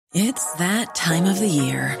It's that time of the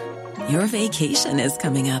year. Your vacation is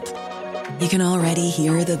coming up. You can already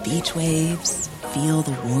hear the beach waves, feel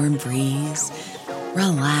the warm breeze,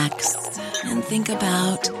 relax, and think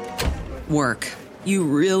about work. You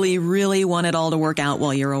really, really want it all to work out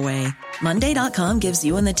while you're away. Monday.com gives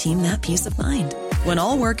you and the team that peace of mind. When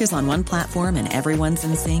all work is on one platform and everyone's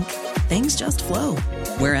in sync, things just flow.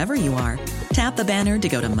 Wherever you are, tap the banner to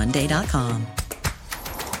go to Monday.com.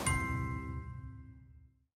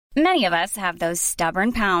 Many of us have those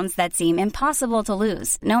stubborn pounds that seem impossible to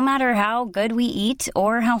lose, no matter how good we eat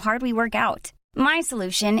or how hard we work out. My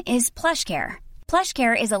solution is PlushCare.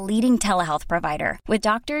 PlushCare is a leading telehealth provider with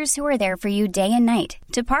doctors who are there for you day and night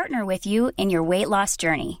to partner with you in your weight loss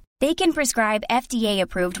journey. They can prescribe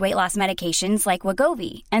FDA-approved weight loss medications like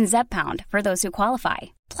Wegovy and Zepbound for those who qualify.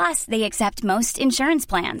 Plus, they accept most insurance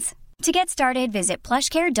plans. To get started, visit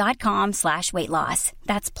plushcare.com/weightloss.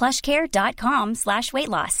 That's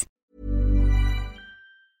plushcare.com/weightloss.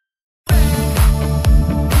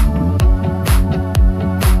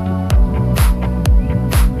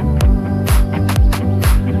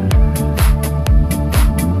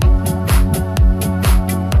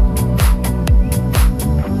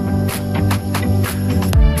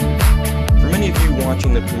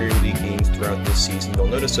 Watching the Premier League games throughout this season, you'll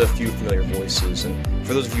notice a few familiar voices, and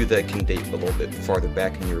for those of you that can date a little bit farther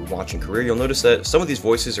back in your watching career, you'll notice that some of these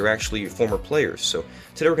voices are actually former players. So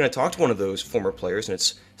today we're going to talk to one of those former players, and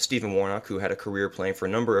it's Stephen Warnock, who had a career playing for a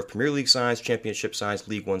number of Premier League sides, Championship sides,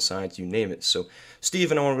 League One sides, you name it. So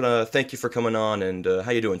Stephen, I want to thank you for coming on, and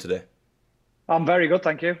how you doing today? I'm very good,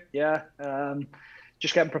 thank you. Yeah,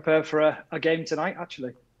 just getting prepared for a game tonight,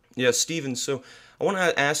 actually. Yeah, Stephen, so I want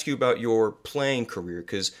to ask you about your playing career,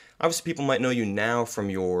 because obviously people might know you now from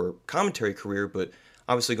your commentary career, but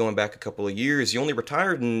obviously going back a couple of years, you only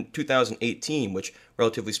retired in 2018, which,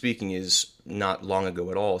 relatively speaking, is not long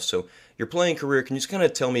ago at all. So your playing career, can you just kind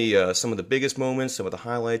of tell me some of the biggest moments, some of the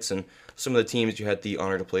highlights, and some of the teams you had the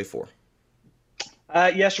honor to play for?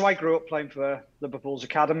 So I grew up playing for Liverpool's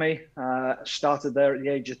academy, started there at the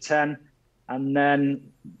age of 10, and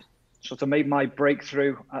then sort of made my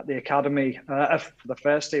breakthrough at the academy for the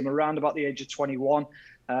first team around about the age of 21.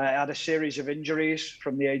 I had a series of injuries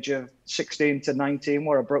from the age of 16 to 19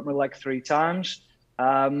 where I broke my leg 3 times.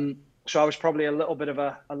 So I was probably a little bit of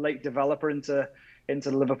a late developer into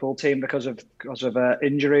the Liverpool team because of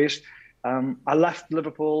injuries. I left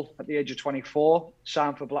Liverpool at the age of 24,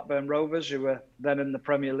 signed for Blackburn Rovers, who were then in the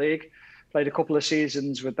Premier League. Played a couple of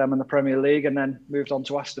seasons with them in the Premier League and then moved on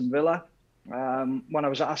to Aston Villa. When I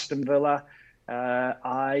was at Aston Villa,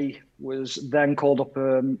 I was then called up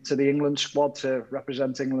to the England squad to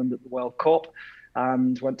represent England at the World Cup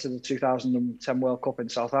and went to the 2010 World Cup in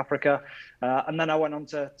South Africa. And then I went on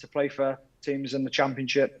to play for teams in the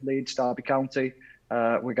Championship, Leeds, Derby County,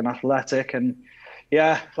 Wigan Athletic. And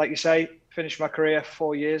yeah, like you say, finished my career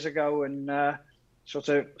 4 years ago and sort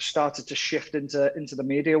of started to shift into the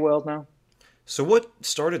media world now. So what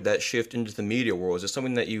started that shift into the media world? Was it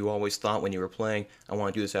something that you always thought when you were playing, I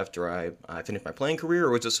want to do this after I finish my playing career?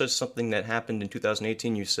 Or was it just something that happened in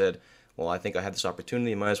 2018? You said, well, I think I have this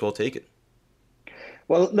opportunity, I might as well take it.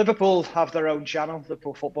 Well, Liverpool have their own channel,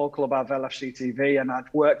 Liverpool Football Club have LFC TV, and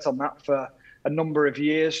I'd worked on that for a number of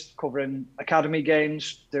years, covering academy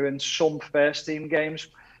games, doing some first team games.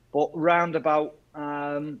 But round about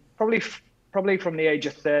probably from the age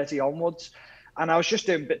of 30 onwards, and I was just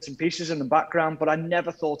doing bits and pieces in the background, but I never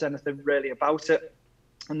thought anything really about it.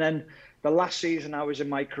 And then the last season I was in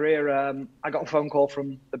my career, I got a phone call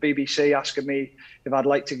from the BBC asking me if I'd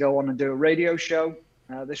like to go on and do a radio show.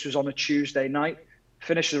 This was on a Tuesday night.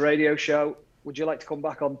 Finished the radio show. Would you like to come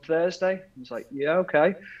back on Thursday? I was like, yeah,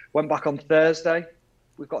 okay. Went back on Thursday.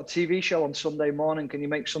 We've got a TV show on Sunday morning. Can you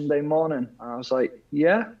make Sunday morning? And I was like,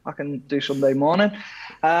 yeah, I can do Sunday morning.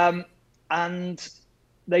 And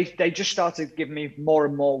they just started giving me more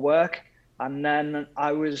and more work. And then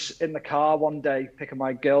I was in the car one day picking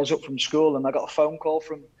my girls up from school, and I got a phone call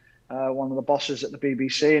from one of the bosses at the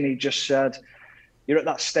BBC, and he just said, you're at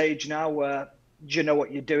that stage now where, do you know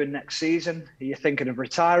what you're doing next season? Are you thinking of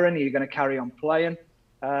retiring? Are you going to carry on playing?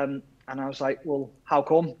 And I was like, well, how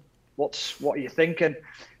come? What are you thinking?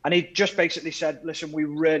 And he just basically said, listen, we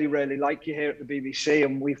really, really like you here at the BBC,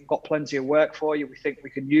 and we've got plenty of work for you. We think we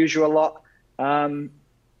can use you a lot.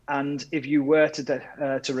 And if you were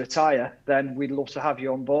to retire, then we'd love to have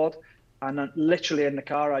you on board. And then literally in the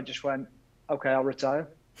car, I just went, okay, I'll retire.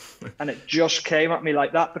 And it just came at me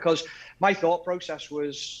like that, because my thought process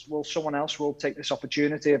was, well, someone else will take this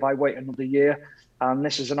opportunity if I wait another year. And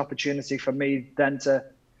this is an opportunity for me then to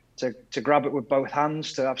to grab it with both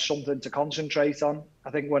hands, to have something to concentrate on.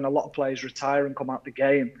 I think when a lot of players retire and come out the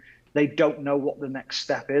game, they don't know what the next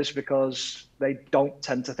step is because they don't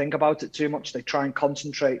tend to think about it too much. They try and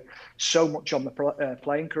concentrate so much on the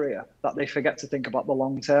playing career that they forget to think about the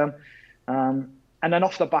long term. And then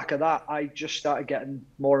off the back of that, I just started getting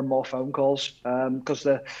more and more phone calls because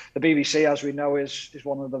the BBC, as we know, is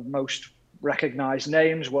one of the most recognised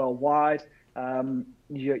names worldwide.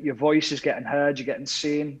 Your voice is getting heard, you're getting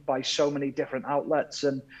seen by so many different outlets,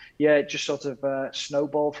 and yeah, it just sort of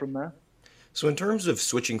snowballed from there. So in terms of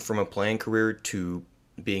switching from a playing career to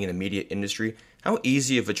being in the media industry, how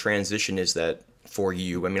easy of a transition is that for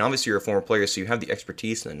you? I mean, obviously you're a former player, so you have the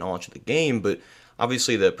expertise and the knowledge of the game, but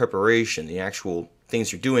obviously the preparation, the actual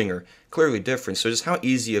things you're doing are clearly different. So just how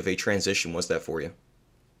easy of a transition was that for you?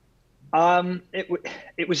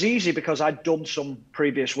 It was easy because I'd done some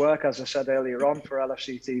previous work, as I said earlier on, for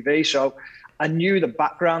LFC TV. So I knew the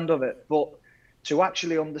background of it, but to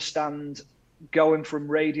actually understand going from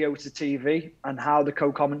radio to TV and how the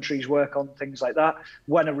co-commentaries work on things like that,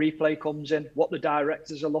 when a replay comes in, what the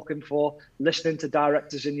directors are looking for, listening to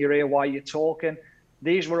directors in your ear while you're talking,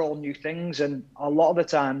 these were all new things. And a lot of the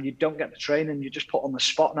time you don't get the training, you just put on the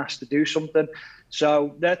spot and asked to do something.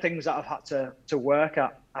 So they're things that I've had to work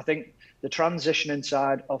at. I think the transition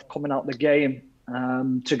inside of coming out the game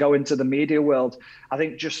to go into the media world, I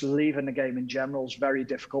think just leaving the game in general is very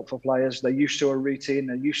difficult for players. They're used to a routine,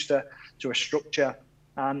 they're used to a structure,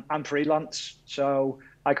 and I'm freelance. So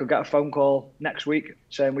I could get a phone call next week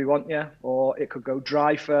saying we want you, or it could go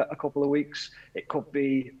dry for a couple of weeks. It could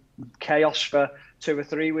be chaos for 2 or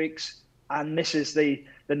 3 weeks. And this is the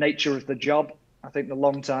nature of the job. I think the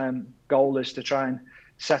long-term goal is to try and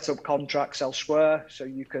set up contracts elsewhere so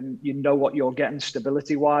you know what you're getting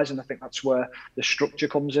stability-wise, and I think that's where the structure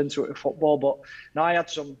comes into it with football. But now I had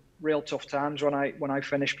some real tough times when I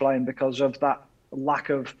finished playing because of that lack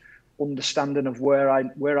of understanding of where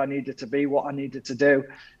I needed to be, what I needed to do.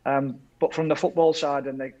 But from the football side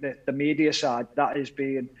and the media side, that is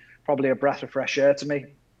being probably a breath of fresh air to me.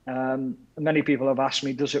 Many people have asked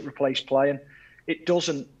me, does it replace playing? It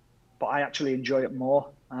doesn't, but I actually enjoy it more.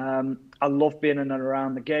 I love being in and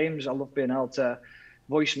around the games. I love being able to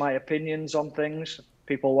voice my opinions on things.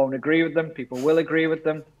 People won't agree with them. People will agree with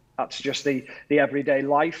them. That's just the everyday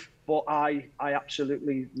life. But I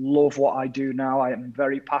absolutely love what I do now. I am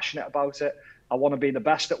very passionate about it. I want to be the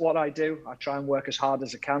best at what I do. I try and work as hard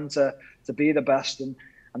as I can to be the best. And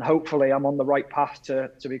hopefully I'm on the right path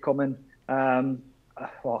to becoming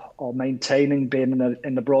or maintaining being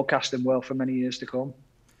in the broadcasting world for many years to come.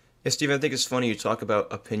 Yeah, Stephen, I think it's funny you talk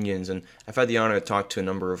about opinions, and I've had the honor to talk to a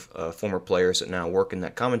number of former players that now work in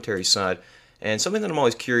that commentary side, and something that I'm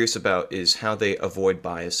always curious about is how they avoid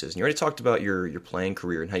biases. And you already talked about your playing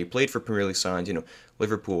career and how you played for Premier League sides,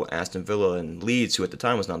 Liverpool, Aston Villa, and Leeds, who at the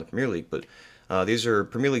time was not the Premier League, but these are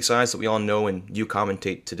Premier League sides that we all know and you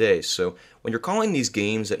commentate today. So when you're calling these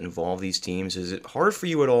games that involve these teams, is it hard for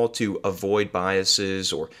you at all to avoid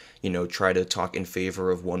biases or, try to talk in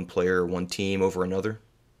favor of one player or one team over another?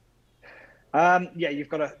 Yeah, you've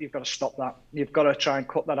got to stop that. You've got to try and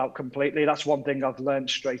cut that out completely. That's one thing I've learned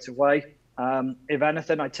straight away. If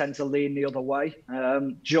anything, I tend to lean the other way,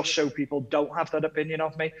 just so people don't have that opinion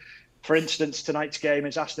of me. For instance, tonight's game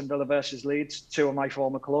is Aston Villa versus Leeds, 2 of my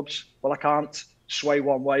former clubs. Well, I can't sway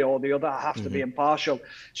one way or the other. I have to be impartial.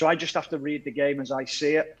 So I just have to read the game as I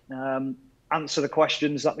see it, answer the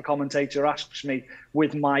questions that the commentator asks me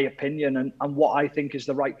with my opinion and what I think is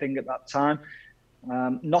the right thing at that time.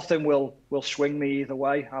 Nothing will swing me either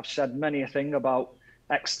way. I've said many a thing about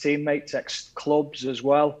ex-teammates, ex-clubs as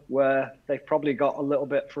well, where they've probably got a little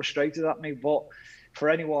bit frustrated at me. But for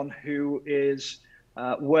anyone who is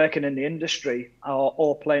working in the industry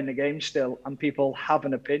or playing the game still, and people have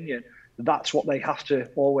an opinion, that's what they have to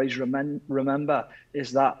always remember,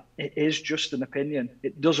 is that it is just an opinion.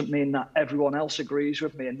 It doesn't mean that everyone else agrees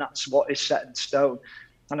with me, and that's what is set in stone.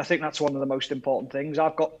 And I think that's one of the most important things.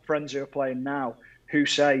 I've got friends who are playing now who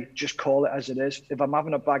say, just call it as it is. If I'm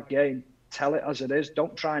having a bad game, tell it as it is.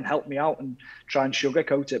 Don't try and help me out and try and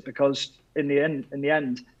sugarcoat it, because in the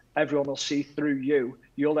end, everyone will see through you.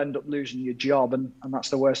 You'll end up losing your job, and that's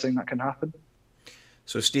the worst thing that can happen.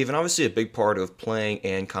 So, Stephen, obviously a big part of playing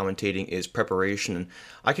and commentating is preparation. And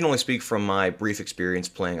I can only speak from my brief experience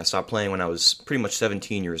playing. I stopped playing when I was pretty much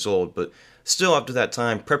 17 years old, but still up to that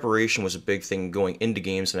time, preparation was a big thing going into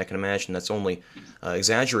games, and I can imagine that's only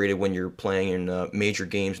exaggerated when you're playing in major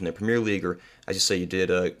games in the Premier League, or as you say, you did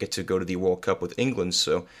get to go to the World Cup with England.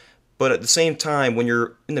 So, but at the same time, when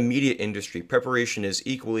you're in the media industry, preparation is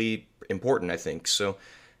equally important, I think. So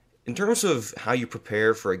In terms of how you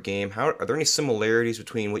prepare for a game, are there any similarities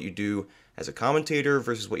between what you do as a commentator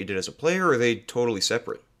versus what you did as a player, or are they totally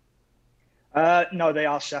separate? No, they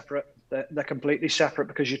are separate. They're completely separate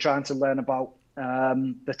because you're trying to learn about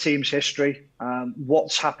the team's history,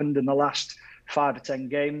 what's happened in the last 5 or 10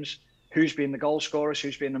 games, who's been the goal scorers,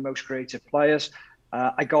 who's been the most creative players.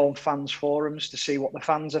 I go on fans forums to see what the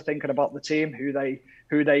fans are thinking about the team, who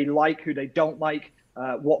they like, who they don't like,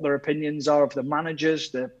 what their opinions are of the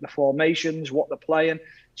managers, the formations, what they're playing.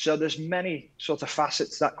 So there's many sort of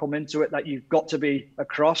facets that come into it that you've got to be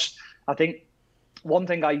across. I think one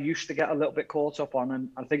thing I used to get a little bit caught up on, and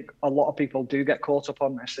I think a lot of people do get caught up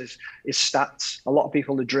on this, is stats. A lot of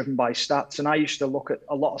people are driven by stats, and I used to look at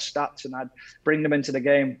a lot of stats and I'd bring them into the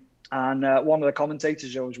game. And one of the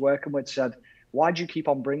commentators I was working with said, "Why do you keep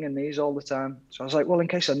on bringing these all the time?" So I was like, "Well, in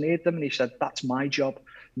case I need them." And he said, "That's my job.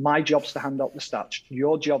 My job's to hand out the stats.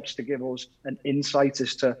 Your job's to give us an insight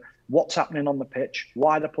as to what's happening on the pitch,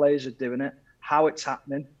 why the players are doing it, how it's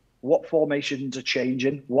happening, what formations are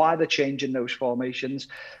changing, why they're changing those formations."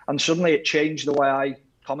 And suddenly it changed the way I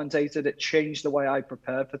commentated. It changed the way I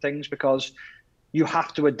prepared for things, because you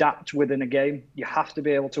have to adapt within a game. You have to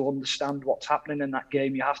be able to understand what's happening in that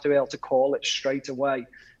game. You have to be able to call it straight away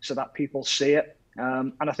so that people see it.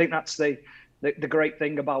 And I think that's the great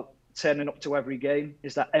thing about turning up to every game,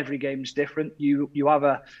 is that every game's different. You have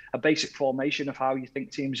a basic formation of how you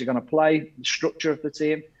think teams are going to play, the structure of the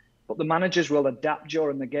team, but the managers will adapt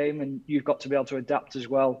during the game, and you've got to be able to adapt as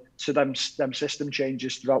well to them system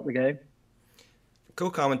changes throughout the game.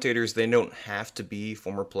 Co-commentators, they don't have to be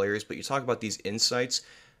former players, but you talk about these insights.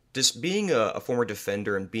 Does being a former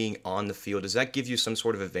defender and being on the field, does that give you some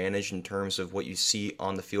sort of advantage in terms of what you see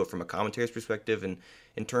on the field from a commentator's perspective, and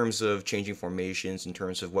in terms of changing formations, in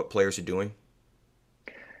terms of what players are doing?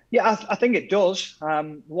 Yeah, I think it does.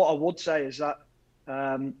 What I would say is that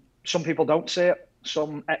some people don't see it.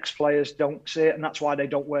 Some ex-players don't see it, and that's why they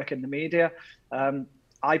don't work in the media.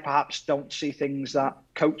 I perhaps don't see things that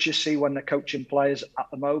coaches see when they're coaching players at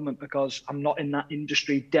the moment, because I'm not in that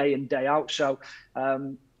industry day in, day out. So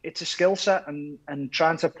it's a skill set, and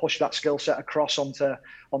trying to push that skill set across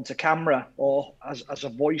onto camera, or as a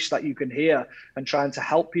voice that you can hear, and trying to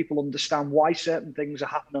help people understand why certain things are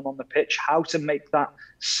happening on the pitch, how to make that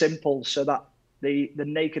simple so that the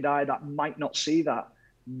naked eye that might not see that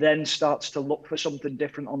then starts to look for something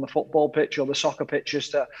different on the football pitch or the soccer pitch as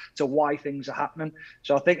to why things are happening.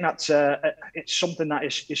 So I think that's it's something that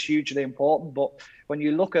is hugely important. But when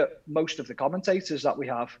you look at most of the commentators that we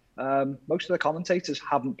have, most of the commentators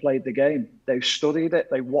haven't played the game. They've studied it,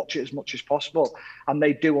 they watch it as much as possible, and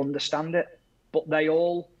they do understand it. But they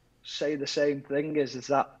all say the same thing, is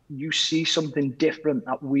that you see something different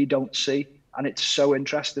that we don't see. And it's so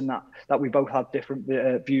interesting that we both have different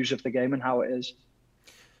views of the game and how it is.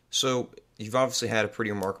 So you've obviously had a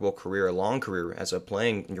pretty remarkable career, a long career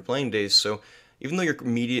in your playing days. So even though your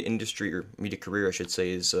media industry, or media career, I should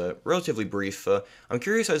say, is relatively brief, I'm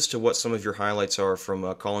curious as to what some of your highlights are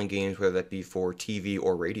from calling games, whether that be for TV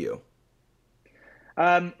or radio.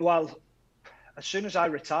 Well, as soon as I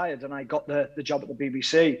retired and I got the job at the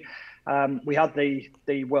BBC, we had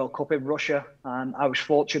the World Cup in Russia, and I was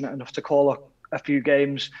fortunate enough to call a few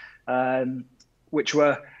games, which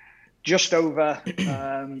were just over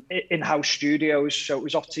in-house studios, so it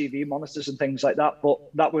was off TV monitors and things like that. But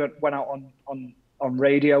that went out on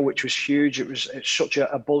radio, which was huge. It's such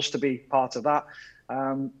a buzz to be part of that.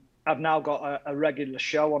 I've now got a regular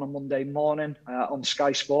show on a Monday morning on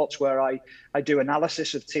Sky Sports, where I do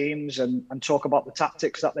analysis of teams and talk about the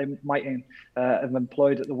tactics that they might have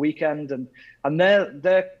employed at the weekend. And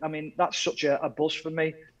they're I mean, that's such a buzz for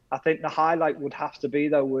me. I think the highlight would have to be,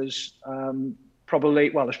 though, was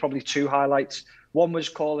there's probably two highlights. One was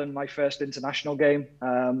calling my first international game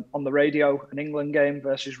on the radio, an England game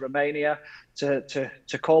versus Romania. To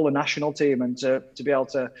call the national team and to be able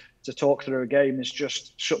to talk through a game is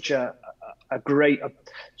just such a great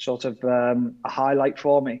sort of a highlight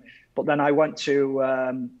for me. But then I went to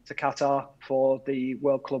Qatar for the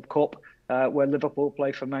World Club Cup, where Liverpool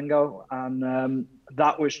play for Flamengo, and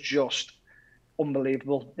that was just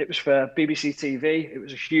unbelievable. It was for BBC TV. It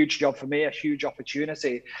was a huge job for me, a huge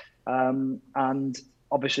opportunity. And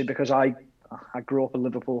obviously, because I grew up a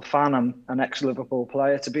Liverpool fan, I'm an ex-Liverpool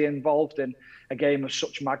player, to be involved in a game of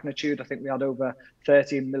such magnitude. I think we had over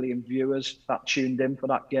 13 million viewers that tuned in for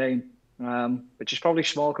that game, which is probably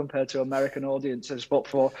small compared to American audiences. But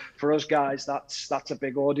for us guys, that's a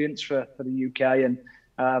big audience for the UK. And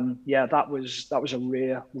that was a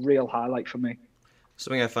real highlight for me.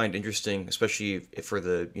 Something I find interesting, especially for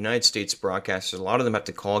the United States broadcasters, a lot of them have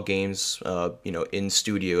to call games, in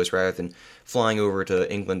studios rather than flying over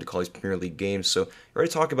to England to call these Premier League games. So you already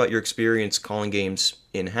talk about your experience calling games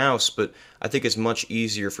in-house, but I think it's much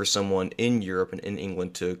easier for someone in Europe and in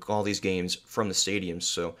England to call these games from the stadiums.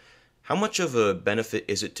 So how much of a benefit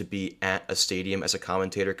is it to be at a stadium as a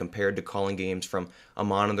commentator compared to calling games from a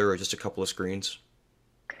monitor or just a couple of screens?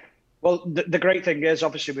 Well, the great thing is,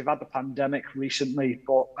 obviously, we've had the pandemic recently,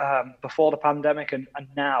 but before the pandemic and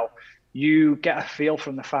now, you get a feel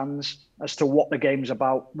from the fans as to what the game's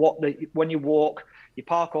about. When you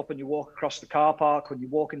park up and you walk across the car park. When you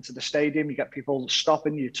walk into the stadium, you get people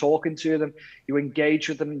stopping, you're talking to them, you engage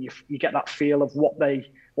with them, and you get that feel of what they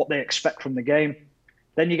expect from the game.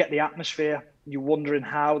 Then you get the atmosphere. You're wondering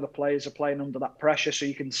how the players are playing under that pressure, so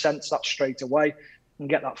you can sense that straight away and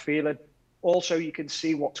get that feeling. Also, you can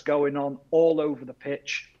see what's going on all over the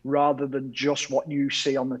pitch rather than just what you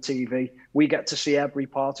see on the TV. We get to see every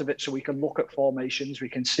part of it, so we can look at formations. We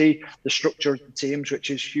can see the structure of the teams, which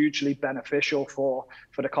is hugely beneficial for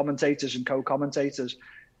the commentators and co-commentators.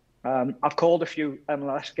 I've called a few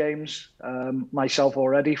MLS games myself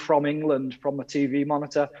already from England, from a TV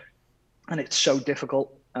monitor, and it's so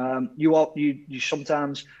difficult. You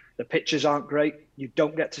sometimes the pitches aren't great. You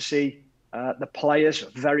don't get to see the players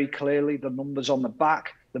very clearly, the numbers on the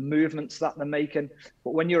back, the movements that they're making.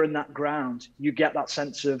 But when you're in that ground, you get that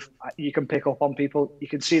sense of you can pick up on people. You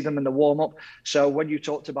can see them in the warm-up. So when you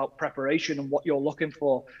talked about preparation and what you're looking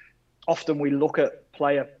for, often we look at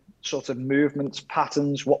player sort of movements,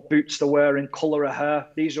 patterns, what boots they're wearing, colour of hair.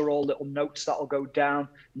 These are all little notes that will go down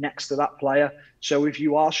next to that player. So if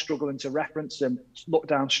you are struggling to reference them, look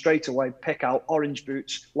down straight away, pick out orange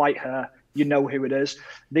boots, light hair, you know who it is.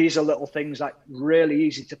 These are little things that really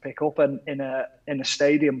easy to pick up in a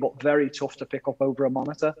stadium, but very tough to pick up over a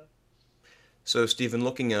monitor. So, Stephen,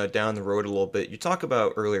 looking down the road a little bit, you talk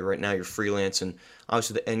about earlier right now you're freelance, and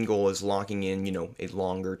obviously the end goal is locking in, a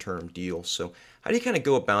longer-term deal. So how do you kind of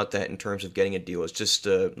go about that in terms of getting a deal? It's just,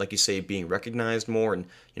 like you say, being recognized more and,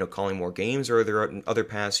 calling more games, or are there other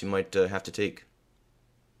paths you might have to take?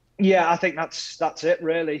 Yeah, I think that's it,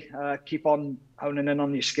 really. Keep on honing in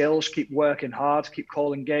on your skills, keep working hard, keep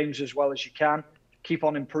calling games as well as you can. Keep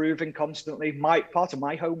on improving constantly. Part of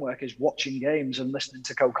my homework is watching games and listening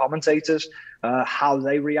to co-commentators, how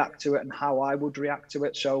they react to it and how I would react to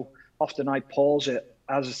it. So often I pause it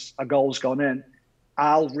as a goal's gone in.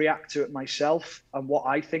 I'll react to it myself and what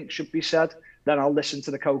I think should be said. Then I'll listen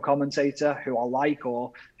to the co-commentator who I like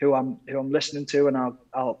or who I'm listening to, and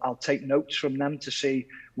I'll take notes from them to see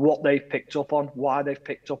what they've picked up on, why they've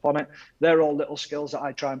picked up on it. They're all little skills that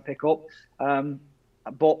I try and pick up.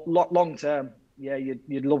 But long term, yeah,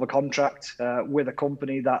 you'd love a contract with a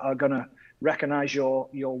company that are going to recognise your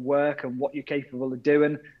work and what you're capable of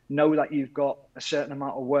doing. Know that you've got a certain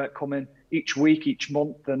amount of work coming each week, each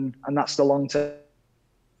month, and that's the long term.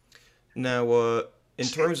 Now, in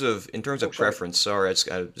terms of preference, sorry, I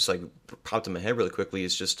just like popped in my head really quickly.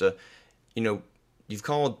 It's just you've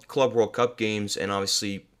called Club World Cup games, and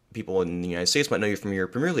obviously people in the United States might know you from your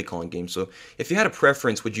Premier League calling games. So if you had a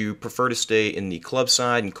preference, would you prefer to stay in the club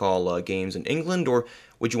side and call games in England, or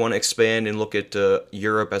would you want to expand and look at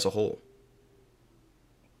Europe as a whole?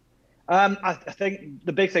 I think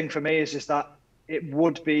the big thing for me is that it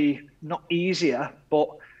would be not easier, but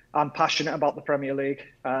I'm passionate about the Premier League.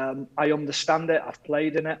 I understand it. I've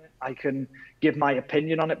played in it. I can give my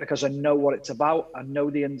opinion on it because I know what it's about. I know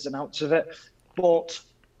the ins and outs of it. But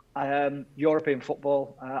European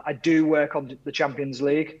football, I do work on the Champions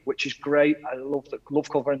League, which is great. I love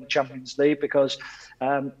covering the Champions League because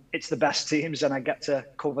it's the best teams, and I get to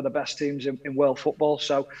cover the best teams in world football.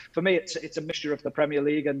 So for me, it's a mixture of the Premier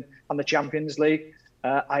League and the Champions League.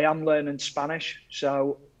 I am learning Spanish,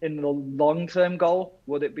 so in the long-term goal,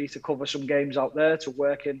 would it be to cover some games out there, to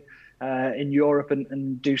work in Europe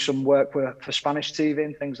and do some work for Spanish TV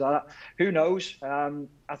and things like that? Who knows?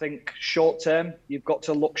 I think short-term, you've got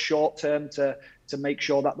to look short-term to make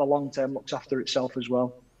sure that the long-term looks after itself as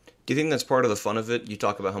well. Do you think that's part of the fun of it? You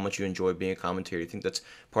talk about how much you enjoy being a commentator. Do you think that's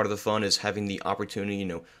part of the fun, is having the opportunity,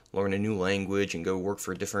 learn a new language and go work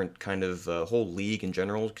for a different kind of whole league in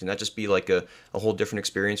general? Can that just be like a whole different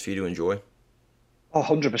experience for you to enjoy?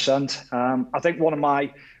 100%. I think one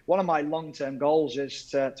of my long-term goals is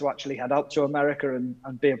to actually head out to America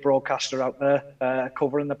and be a broadcaster out there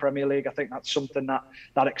covering the Premier League. I think that's something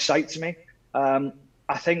that excites me.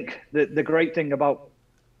 I think the great thing about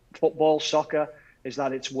football, soccer, is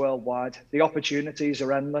that it's worldwide. The opportunities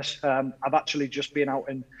are endless. I've actually just been out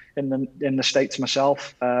in the States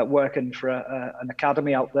myself, working for an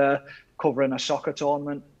academy out there, covering a soccer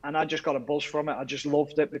tournament, and I just got a buzz from it. I just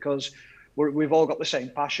loved it because we've all got the same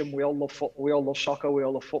passion. We all love football. We all love soccer. We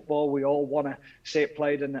all love football. We all want to see it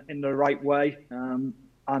played in the right way.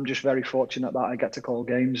 I'm just very fortunate that I get to call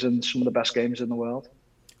games, and some of the best games in the world.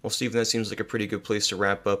 Well, Stephen, that seems like a pretty good place to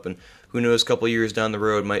wrap up. And who knows, a couple of years down the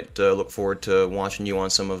road, might look forward to watching you on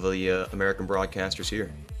some of the American broadcasters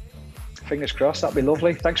here. Fingers crossed. That'd be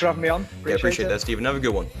lovely. Thanks for having me on. Appreciate that, Stephen. Have a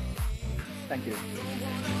good one. Thank you.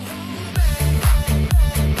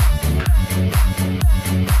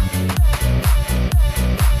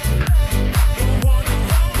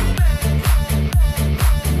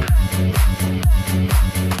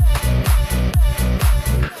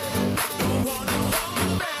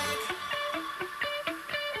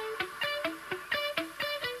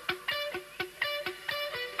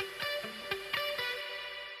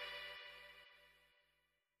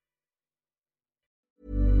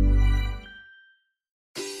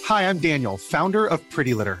 Hi, I'm Daniel, founder of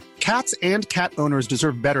Pretty Litter. Cats and cat owners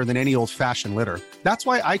deserve better than any old-fashioned litter. That's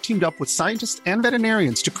why I teamed up with scientists and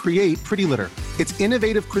veterinarians to create Pretty Litter. Its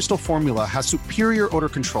innovative crystal formula has superior odor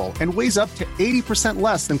control and weighs up to 80%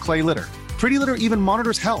 less than clay litter. Pretty Litter even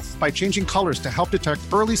monitors health by changing colors to help detect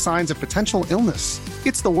early signs of potential illness.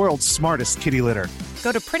 It's the world's smartest kitty litter.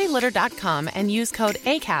 Go to prettylitter.com and use code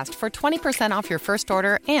ACAST for 20% off your first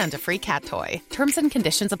order and a free cat toy. Terms and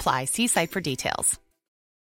conditions apply. See site for details.